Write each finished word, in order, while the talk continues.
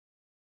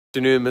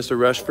Good afternoon, Mr.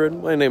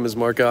 Rushford. My name is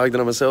Mark Ogden.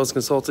 I'm a sales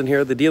consultant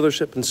here at the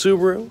dealership in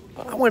Subaru.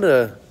 I want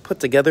to put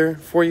together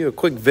for you a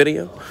quick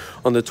video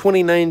on the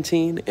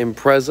 2019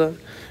 Impreza.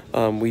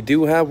 We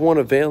do have one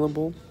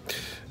available.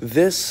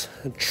 This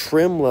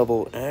trim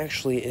level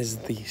actually is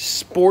the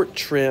sport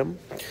trim.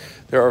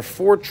 There are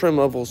 4 trim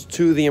levels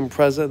to the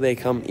Impreza. They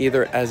come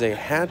either as a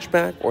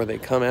hatchback or they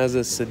come as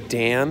a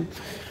sedan.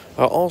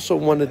 I also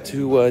wanted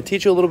to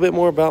teach you a little bit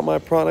more about my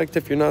product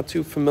if you're not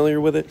too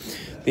familiar with it.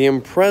 The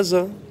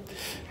Impreza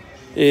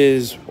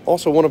is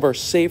also one of our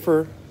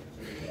safer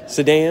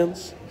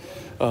sedans.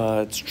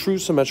 It's true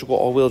symmetrical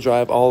all-wheel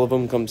drive. All of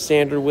them come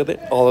standard with it.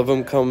 All of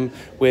them come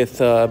with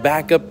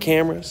backup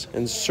cameras,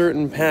 and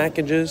certain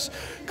packages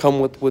come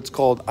with what's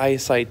called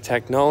EyeSight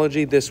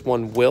technology. This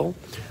one will.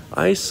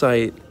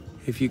 EyeSight,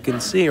 if you can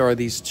see, are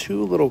these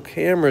 2 little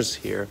cameras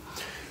here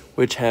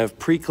which have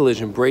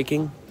pre-collision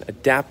braking,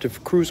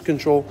 adaptive cruise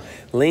control,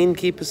 lane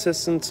keep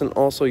assistance, and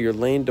also your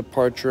lane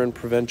departure and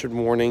prevention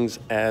warnings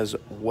as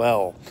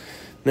well.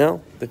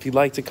 Now, if you'd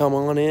like to come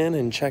on in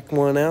and check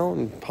one out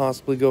and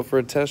possibly go for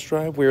a test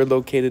drive, we are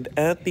located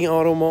at the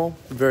Auto Mall,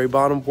 the very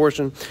bottom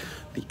portion.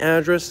 The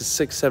address is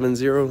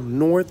 670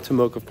 North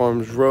Tomoka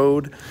Farms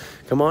Road.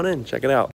 Come on in, check it out.